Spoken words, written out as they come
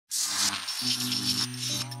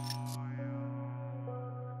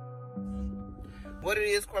What it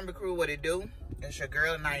is, Crombie Crew, what it do? It's your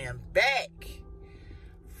girl, and I am back.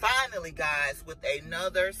 Finally, guys, with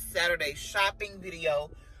another Saturday shopping video.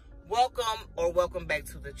 Welcome back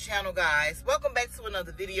to the channel, guys. Welcome back to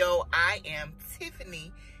another video. I am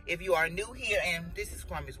Tiffany, if you are new here, and this is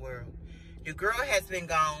Crombie's World. Your girl has been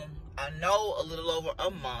gone, I know, a little over a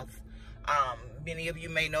month. Many of you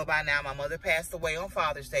may know by now, my mother passed away on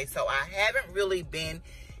Father's Day, so I haven't really been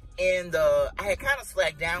I had kind of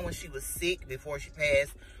slacked down when she was sick before she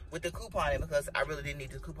passed with the couponing because I really didn't need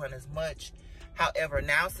to coupon as much. However,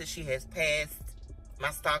 now since she has passed, my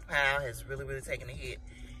stockpile has really taken a hit.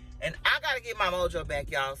 And I got to get my mojo back,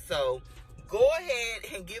 y'all. So go ahead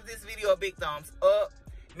and give this video a big thumbs up.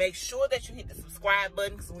 Make sure that you hit the subscribe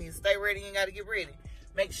button because when you stay ready, you got to get ready.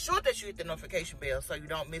 Make sure that you hit the notification bell so you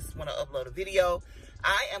don't miss when I upload a video.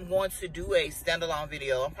 I am going to do a standalone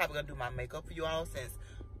video. I'm probably going to do my makeup for you all since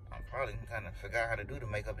I'm probably kind of forgot how to do the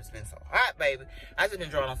makeup. It's been so hot, baby. I've just been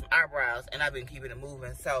drawing on some eyebrows and I've been keeping it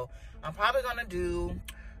moving. So I'm probably going to do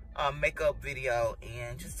a makeup video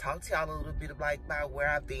and just talk to y'all a little bit about where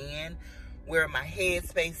I've been, where my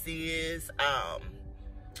headspace is.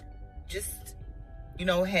 Just, you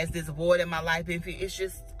know, has this void in my life. It's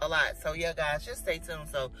just a lot. So yeah, guys, just stay tuned.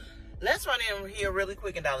 So let's run in here really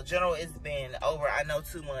quick in Dollar General. It's been over, I know,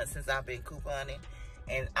 2 months since I've been couponing.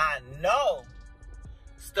 And I know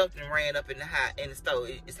stuff and ran up in the store.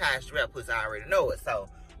 It's high strap because I already know it. So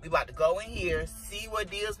we about to go in here, see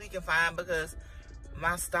what deals we can find because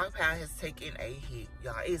my stockpile has taken a hit,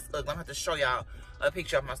 y'all. Look, I'm gonna have to show y'all a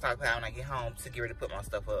picture of my stockpile when I get home to get ready to put my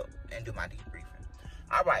stuff up and do my debriefing.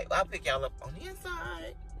 All right, well, I'll pick y'all up on the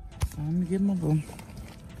inside. So let me get my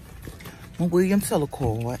William Teller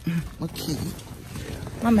cord, my key,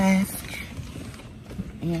 my mask,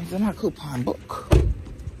 and my coupon book.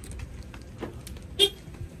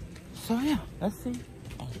 So yeah, let's see.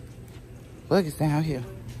 Buckets down here.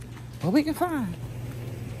 What we can find.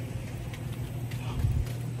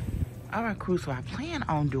 All right, crew, so I plan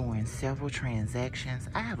on doing several transactions.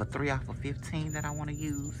 I have a 3 off of 15 that I want to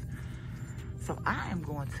use. So I am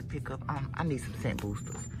going to pick up, I need some scent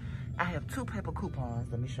boosters. I have 2 paper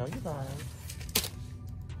coupons. Let me show you guys.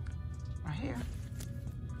 Right here.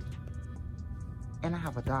 And I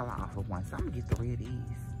have a $1 off of one, so I'm gonna get 3 of these.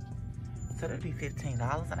 So that'd be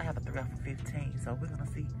 $15, and I have a 3 off of 15. So we're gonna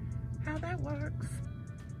see how that works.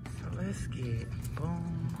 So let's get,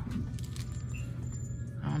 boom.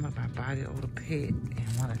 I don't know if I bought it or the pet in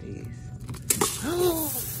one of these.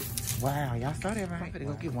 Wow, y'all saw that right? I'm gonna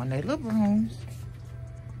go get one of their little brooms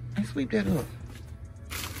and sweep that up.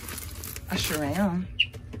 I sure am.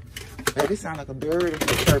 That this sound like a bird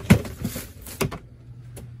chirping.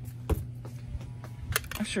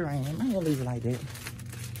 I sure am. I ain't gonna leave it like that.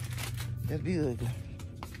 That'd be ugly.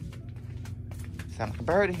 Sound like a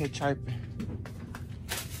bird in here chirping.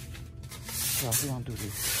 So we gonna do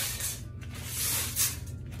this.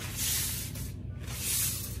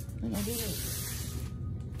 We gonna do this.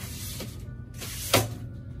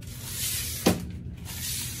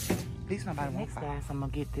 At least nobody wants. Next, guys, I'm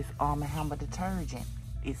gonna get this Arm & Hammer detergent.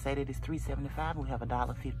 It said it is $3.75. We have a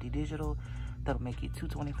 $1.50 digital. That'll make it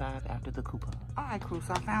 $2.25 after the coupon. All right, crew,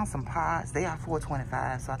 so I found some pods. They are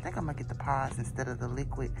 $4.25, so I think I'm gonna get the pods instead of the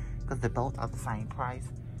liquid because they both are the same price.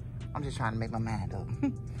 I'm just trying to make my mind up.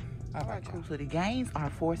 All right, crew, so the gains are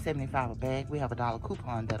 $4.75 a bag. We have a $1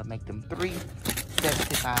 coupon that'll make them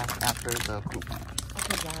 $3.75 after the coupon.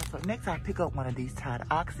 Okay, guys, so next I pick up one of these Tide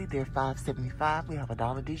Oxy. They're $5.75. We have a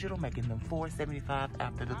 $1 digital, making them $4.75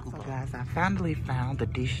 after the coupon. So, guys, I finally found the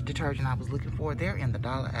dish detergent I was looking for. They're in the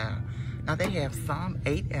dollar aisle. Now, they have some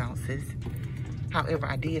 8 ounces. However,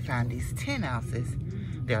 I did find these 10 ounces.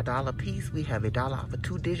 They're $1 a piece. We have a $1 off of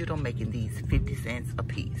 2 digital, making these 50 cents a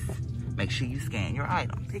piece. Make sure you scan your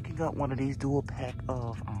item. Picking up one of these dual pack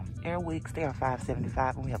of Air Wicks. They are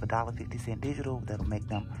 $5.75, and we have a $1.50 digital. That'll make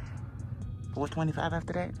them $4.25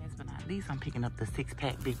 after that. Last but not least, I'm picking up the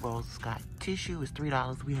 6-pack Big Rolls of Scott tissue. It's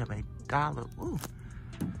 $3. We have a $1. Ooh,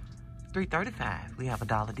 $3.35. We have a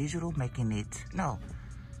 $1 digital, making it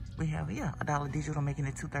we have a $1 digital, making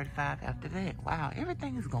it $2.35 after that. Wow,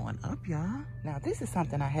 everything is going up, y'all. Now this is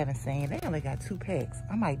something I haven't seen. They only got 2 packs.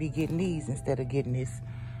 I might be getting these instead of getting this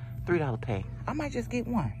 $3 pack. I might just get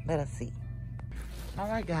one. Let us see. All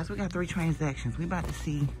right, guys, we got 3 transactions. We about to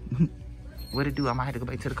see what it do. I might have to go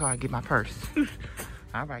back to the car and get my purse.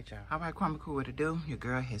 All right, y'all. All right, Crombie Crew, what it do? Your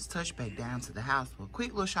girl has touched back down to the house for a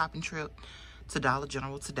quick little shopping trip to Dollar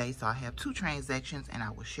General today. So I have 2 transactions and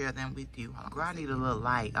I will share them with you. Girl, I need a little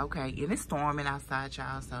light. Okay, and it's storming outside,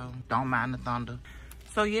 y'all, so don't mind the thunder.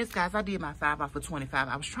 So yes, guys, I did my 5 off of 25.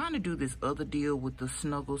 I was trying to do this other deal with the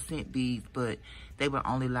Snuggle scent beads, but they would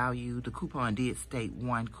only allow you, the coupon did state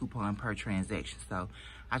 1 coupon per transaction. So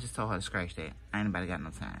I just told her to scratch that. Ain't nobody got no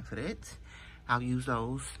time for that. I'll use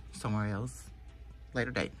those somewhere else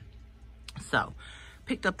later date. So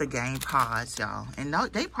picked up the game pods, y'all, and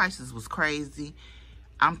their prices was crazy.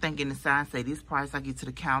 I'm thinking the sign say this price I get to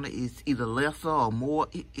the counter is either lesser or more.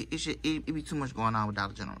 It be too much going on with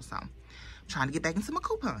Dollar General. So I'm trying to get back into my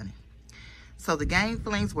couponing. So the game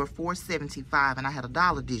flings were $4.75, and I had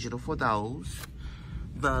 $1 digital for those.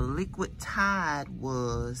 The liquid Tide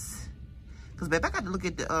was, because babe, I got to look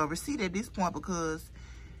at the receipt at this point because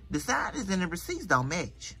the sizes and the receipts don't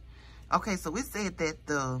match. Okay, so it said that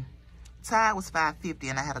the Tide was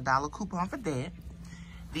 $5.50, and I had $1 coupon for that.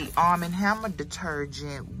 The Arm & Hammer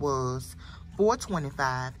detergent was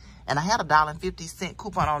 $4.25, and I had $1.50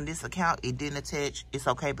 coupon on this account. It didn't attach. It's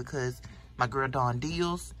okay because my girl Dawn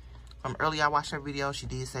Deals, from earlier I watched her video, she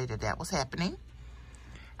did say that was happening.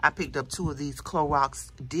 I picked up 2 of these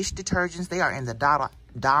Clorox dish detergents. They are in the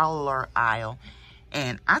dollar aisle,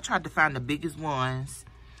 and I tried to find the biggest ones,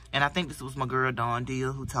 and I think this was my girl Dawn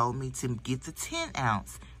Deal who told me to get the 10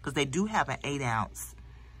 ounce because they do have an 8 ounce.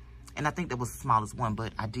 And I think that was the smallest one,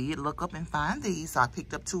 but I did look up and find these. So I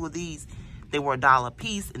picked up 2 of these. They were $1 a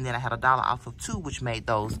piece, and then I had $1 off of 2, which made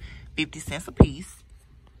those 50 cents a piece.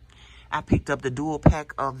 I picked up the dual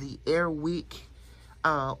pack of the Airwick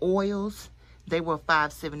oils. They were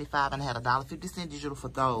 $5.75, and I had $1.50 digital for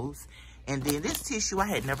those. And then this tissue I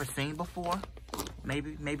had never seen before.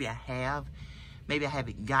 Maybe I have. Maybe I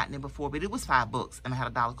haven't gotten it before, but it was $5, and I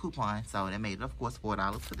had $1 coupon, so that made it, of course,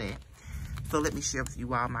 $4 for that. So let me share with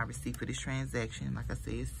you all my receipt for this transaction. Like I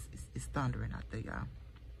said, it's thundering out there, y'all.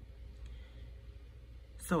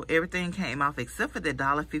 So everything came off except for the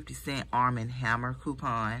 $1.50 Arm & Hammer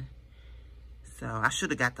coupon. So I should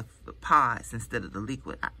have got the pods instead of the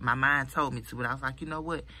liquid. My mind told me to, but I was like, you know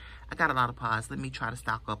what? I got a lot of pods. Let me try to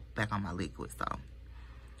stock up back on my liquid. So,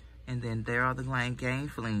 and then there are the game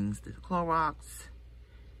flings, the Clorox,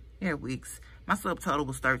 Airwicks. My subtotal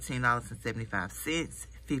was $13.75.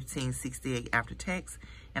 $15.68 after tax,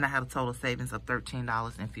 and I had a total savings of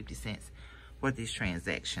 $13.50 for this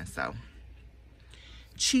transaction. So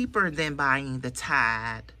cheaper than buying the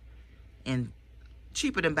Tide and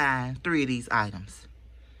cheaper than buying 3 of these items.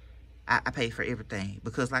 I paid for everything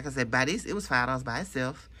because, like I said, by this it was $5 by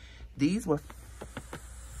itself. These were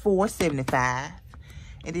 $4.75,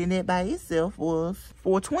 and then that by itself was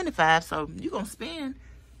 $4.25. So you're gonna spend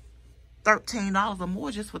 $13 or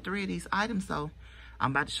more just for 3 of these items. So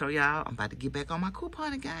I'm about to show y'all. I'm about to get back on my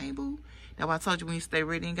couponing game, boo. That's why I told you when you stay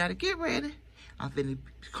ready and got to get ready. I'm finna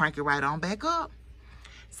crank it right on back up.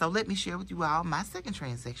 So let me share with you all my second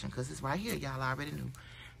transaction because it's right here. Y'all already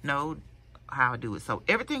know how I do it. So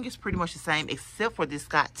everything is pretty much the same except for this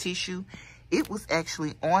Scott tissue. It was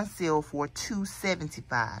actually on sale for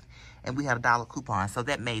 $2.75, and we had $1 coupon. So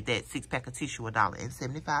that made that 6-pack of tissue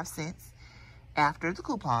 $1.75 after the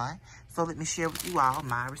coupon. So let me share with you all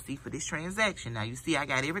my receipt for this transaction. Now you see I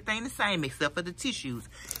got everything the same except for the tissues,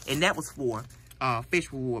 and that was for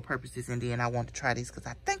fish reward purposes. And then I want to try this because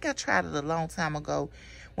I think I tried it a long time ago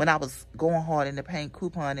when I was going hard in the paint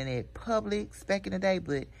couponing at Publix back in the day,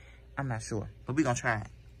 but I'm not sure, but we're gonna try it.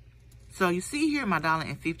 So you see here my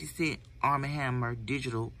 $1.50 Arm & Hammer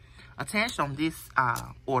digital attached on this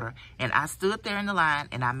order, and I stood there in the line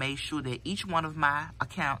and I made sure that each one of my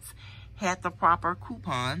accounts had the proper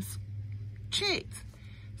coupons checked.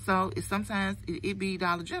 So sometimes it be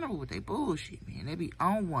Dollar General with their bullshit, man. They be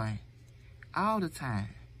on one all the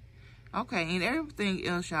time. Okay, and everything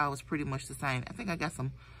else, y'all, was pretty much the same. I think I got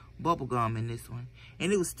some bubble gum in this one,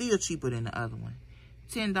 and it was still cheaper than the other one.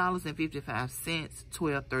 $10.55,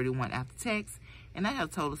 $12.31 after tax, and I have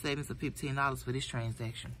a total savings of $15 for this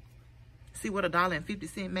transaction. See what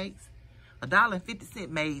 $1.50 makes? $1.50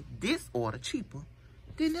 made this order cheaper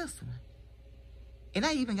than this one. And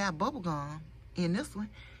I even got bubble gum in this one.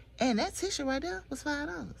 And that tissue right there was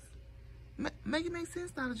 $5. Make it make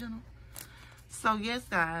sense, Dollar General. So, yes,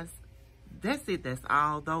 guys, that's it. That's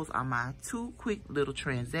all. Those are my 2 quick little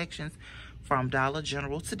transactions from Dollar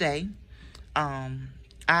General today.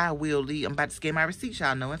 I will leave. I'm about to scan my receipts,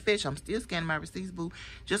 y'all know. And Fetch, I'm still scanning my receipts, boo.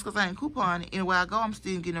 Just because I ain't couponing, anywhere I go, I'm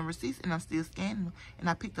still getting receipts, and I'm still scanning them. And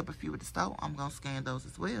I picked up a few at the store. I'm going to scan those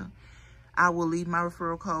as well. I will leave my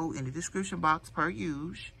referral code in the description box per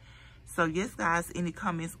usual. So, yes, guys, any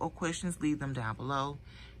comments or questions, leave them down below.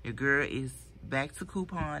 Your girl is back to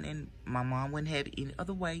coupon, and my mom wouldn't have it any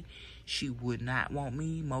other way. She would not want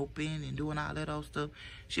me moping and doing all that old stuff.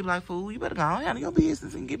 She'd be like, fool, you better go on out of your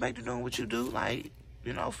business and get back to doing what you do. Like,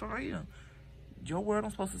 you know, for real. your world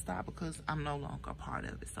don't supposed to stop because I'm no longer a part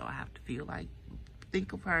of it. So I have to feel like,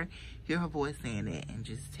 think of her, hear her voice saying that, and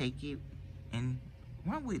just take it and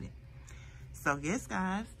run with it. So yes,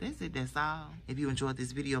 guys, that's it. That's all. If you enjoyed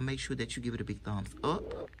this video, make sure that you give it a big thumbs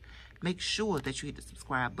up. Make sure that you hit the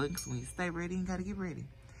subscribe button, so when you stay ready, you gotta get ready.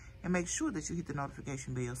 And make sure that you hit the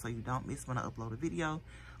notification bell so you don't miss when I upload a video.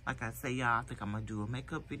 Like I say, y'all, I think I'm gonna do a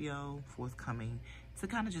makeup video forthcoming to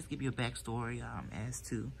kind of just give you a backstory as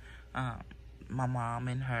to my mom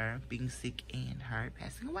and her being sick and her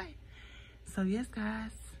passing away. So yes,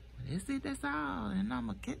 guys, that's it. That's all. And I'm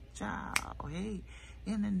gonna catch y'all, hey,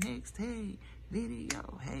 in the next, hey,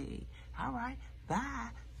 video, hey. All right, bye.